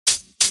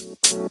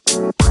Good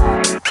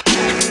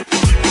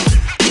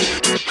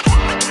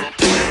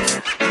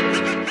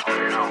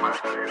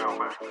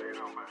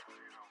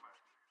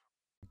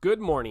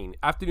morning,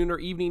 afternoon, or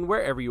evening,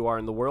 wherever you are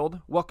in the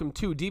world. Welcome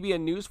to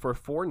DBN News for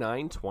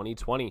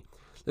 4/9/2020.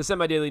 The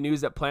semi-daily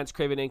news that Plants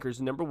Craven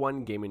Anchor's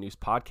 #1 gaming news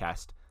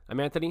podcast. I'm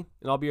Anthony,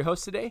 and I'll be your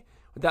host today.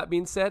 With that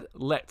being said,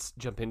 let's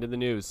jump into the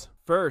news.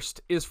 First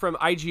is from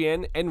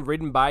IGN and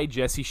written by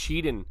Jesse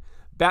Sheeden.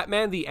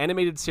 Batman the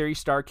Animated Series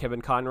star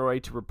Kevin Conroy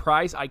to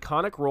reprise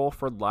iconic role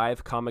for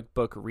live comic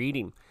book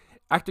reading.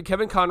 Actor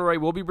Kevin Conroy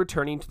will be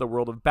returning to the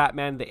world of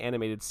Batman the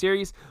Animated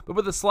Series, but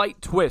with a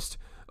slight twist.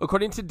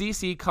 According to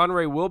DC,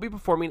 Conroy will be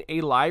performing a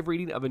live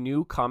reading of a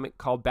new comic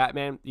called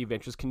Batman: The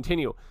Adventures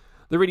Continue.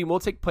 The reading will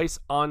take place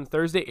on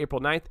Thursday,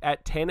 April 9th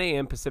at 10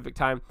 a.m. Pacific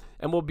Time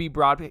and will be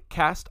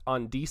broadcast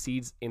on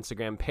DC's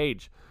Instagram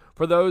page.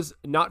 For those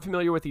not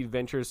familiar with The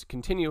Adventures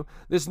Continue,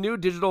 this new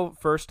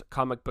digital-first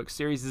comic book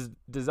series is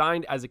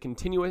designed as a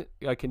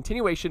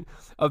continuation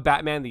of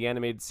Batman the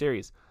Animated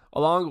Series.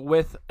 Along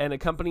with an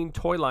accompanying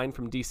toy line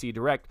from DC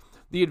Direct,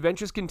 The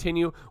Adventures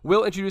Continue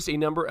will introduce a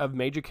number of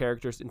major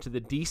characters into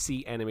the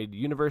DC animated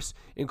universe,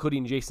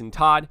 including Jason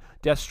Todd,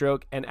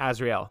 Deathstroke, and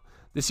Azrael.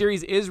 The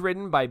series is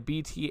written by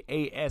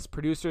BTAS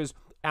producers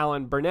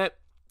Alan Burnett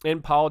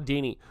and Paul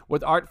Dini,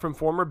 with art from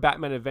former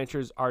Batman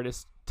Adventures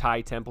artist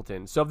Ty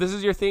Templeton. So if this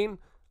is your theme,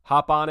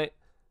 hop on it,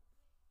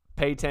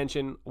 pay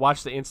attention,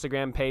 watch the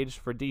Instagram page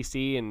for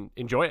DC, and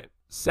enjoy it.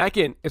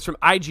 Second is from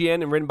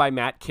IGN and written by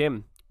Matt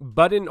Kim.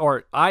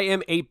 I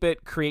Am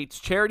 8-Bit creates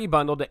charity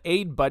bundle to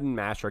aid Button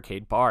Mash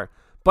Arcade Bar.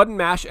 Button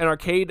Mash, an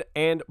arcade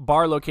and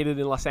bar located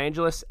in Los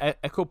Angeles at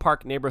Echo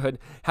Park neighborhood,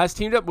 has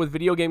teamed up with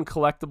video game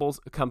collectibles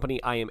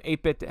company I Am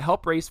 8-Bit to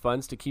help raise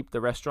funds to keep the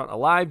restaurant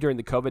alive during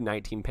the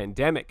COVID-19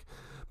 pandemic.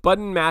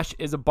 Button Mash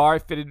is a bar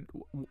fitted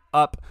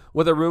up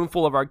with a room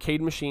full of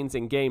arcade machines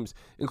and games,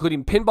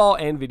 including pinball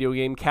and video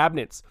game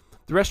cabinets.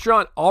 The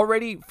restaurant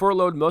already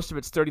furloughed most of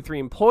its 33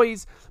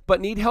 employees,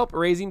 but need help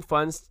raising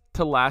funds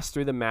to last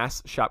through the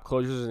mass shop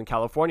closures in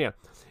California.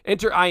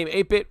 Enter I Am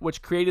 8-Bit,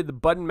 which created the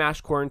Button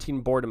Mash Quarantine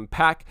Boredom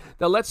Pack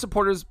that lets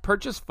supporters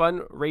purchase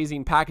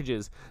fundraising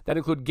packages that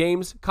include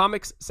games,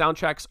 comics,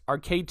 soundtracks,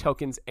 arcade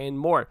tokens, and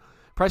more.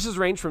 Prices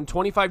range from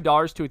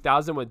 $25 to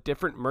 $1,000 with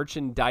different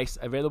merchandise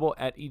available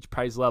at each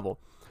price level.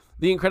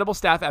 The incredible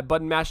staff at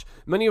Button Mash,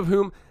 many of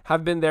whom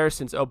have been there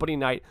since opening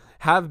night,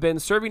 have been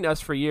serving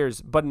us for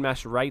years, Button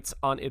Mash writes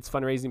on its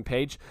fundraising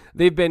page.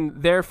 They've been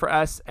there for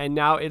us, and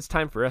now it's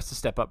time for us to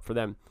step up for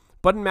them.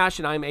 Button Mash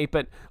and I Am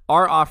 8-Bit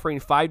are offering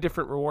 5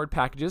 different reward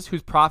packages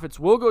whose profits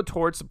will go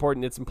towards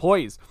supporting its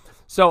employees.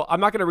 So I'm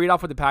not going to read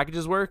off what the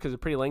packages were because they're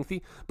pretty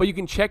lengthy, but you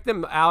can check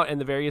them out in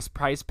the various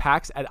price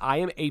packs at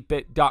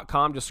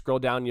iam8bit.com. Just scroll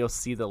down and you'll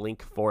see the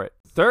link for it.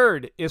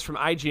 Third is from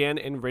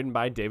IGN and written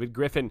by David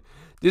Griffin.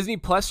 Disney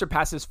Plus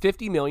surpasses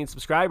 50 million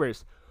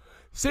subscribers.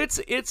 Since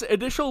its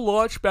initial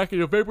launch back in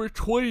November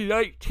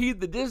 2019,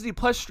 the Disney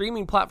Plus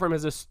streaming platform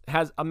has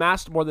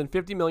amassed more than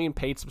 50 million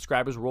paid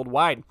subscribers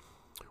worldwide.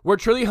 We're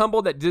truly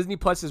humbled that Disney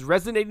Plus is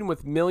resonating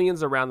with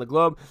millions around the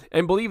globe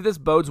and believe this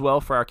bodes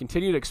well for our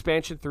continued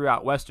expansion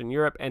throughout Western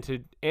Europe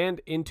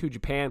and into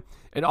Japan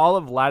and all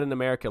of Latin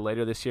America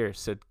later this year,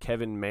 said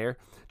Kevin Mayer,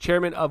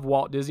 chairman of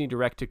Walt Disney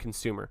Direct to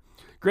Consumer.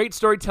 Great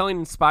storytelling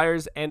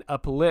inspires and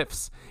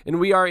uplifts, and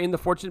we are in the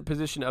fortunate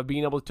position of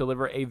being able to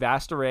deliver a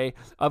vast array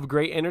of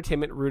great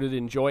entertainment rooted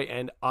in joy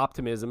and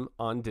optimism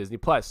on Disney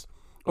Plus.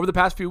 Over the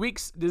past few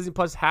weeks, Disney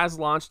Plus has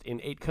launched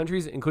in 8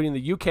 countries, including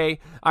the UK,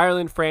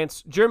 Ireland,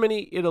 France,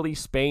 Germany, Italy,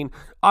 Spain,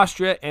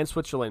 Austria, and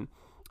Switzerland.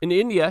 In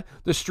India,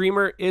 the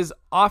streamer is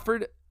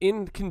offered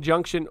in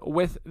conjunction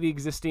with the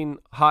existing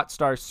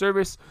Hotstar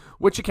service,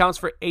 which accounts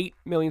for 8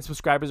 million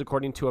subscribers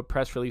according to a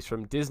press release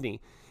from Disney.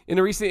 In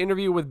a recent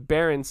interview with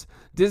Barron's,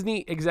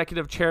 Disney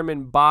executive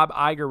chairman Bob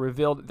Iger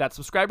revealed that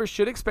subscribers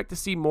should expect to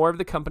see more of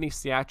the company's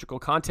theatrical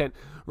content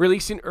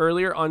releasing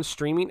earlier on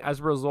streaming as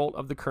a result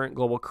of the current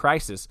global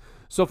crisis.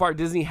 So far,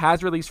 Disney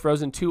has released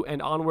Frozen 2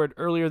 and onward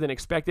earlier than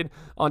expected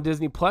on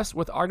Disney Plus,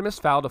 with Artemis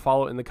Fowl to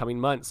follow in the coming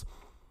months.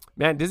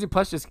 Man, Disney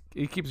Plus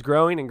it keeps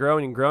growing and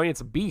growing and growing.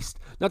 It's a beast.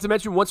 Not to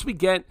mention, once we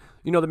get,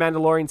 The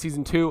Mandalorian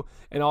Season 2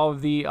 and all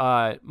of the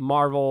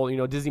Marvel,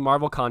 Disney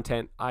Marvel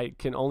content, I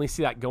can only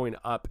see that going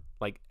up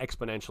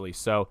exponentially.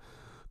 So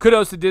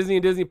kudos to Disney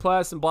and Disney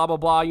Plus and blah, blah,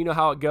 blah. You know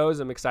how it goes.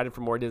 I'm excited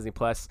for more Disney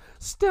Plus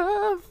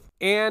stuff.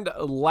 And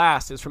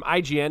last is from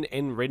IGN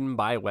and written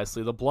by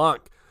Wesley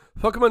LeBlanc.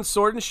 Pokemon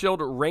Sword and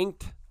Shield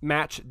ranked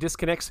match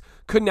disconnects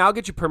could now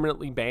get you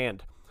permanently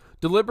banned.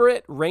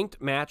 Deliberate ranked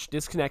match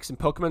disconnects in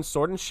Pokemon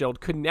Sword and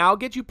Shield could now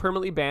get you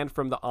permanently banned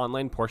from the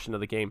online portion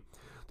of the game.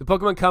 The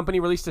Pokemon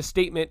Company released a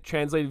statement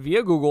translated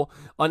via Google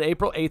on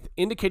April 8th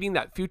indicating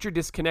that future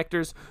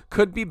disconnectors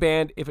could be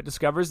banned if it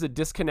discovers the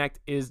disconnect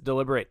is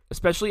deliberate,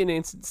 especially in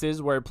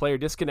instances where a player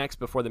disconnects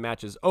before the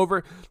match is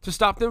over to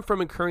stop them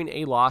from incurring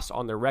a loss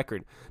on their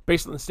record.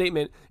 Based on the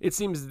statement, it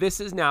seems this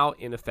is now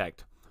in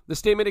effect. The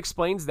statement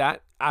explains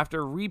that,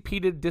 after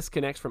repeated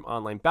disconnects from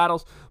online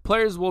battles,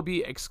 players will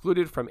be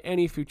excluded from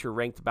any future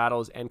ranked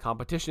battles and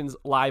competitions,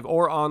 live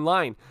or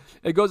online.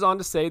 It goes on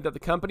to say that the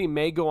company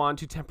may go on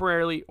to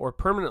temporarily or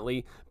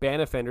permanently ban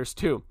offenders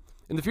too.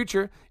 In the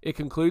future, it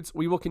concludes,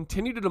 we will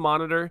continue to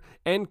monitor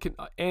and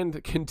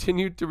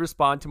continue to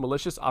respond to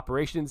malicious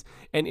operations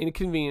and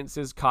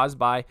inconveniences caused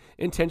by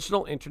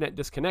intentional internet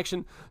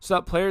disconnection so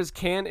that players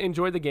can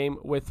enjoy the game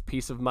with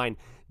peace of mind.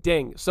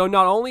 Dang. So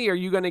not only are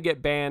you going to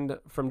get banned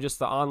from just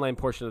the online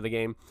portion of the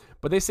game,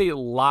 but they say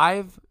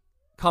live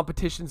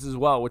competitions as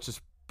well, which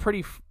is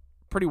pretty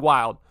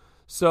wild.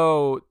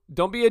 So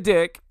don't be a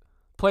dick.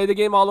 Play the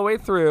game all the way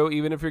through,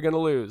 even if you're going to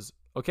lose.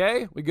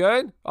 Okay, we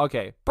good?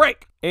 Okay,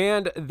 break.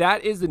 And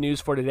that is the news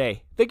for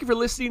today. Thank you for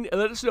listening, and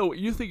let us know what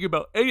you think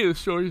about any of the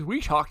stories we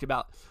talked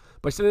about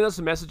by sending us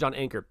a message on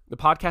Anchor, the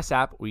podcast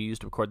app we use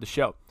to record the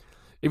show.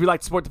 If you'd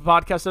like to support the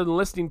podcast other than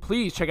listening,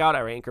 please check out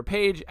our Anchor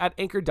page at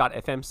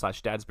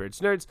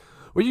anchor.fm/dadsbeardsnerds,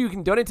 where you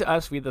can donate to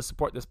us via the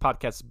support this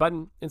podcast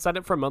button and sign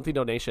up for a monthly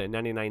donation at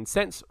 99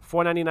 cents,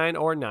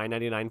 $4.99, or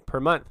 $9.99 per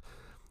month.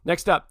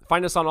 Next up,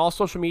 find us on all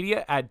social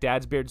media at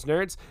Dad's Beards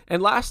Nerds.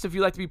 And last, if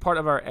you'd like to be part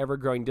of our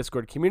ever-growing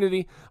Discord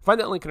community, find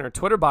that link in our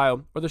Twitter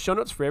bio or the show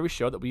notes for every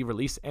show that we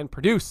release and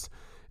produce.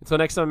 Until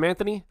next time, I'm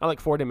Anthony. I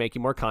look forward to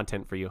making more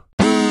content for you.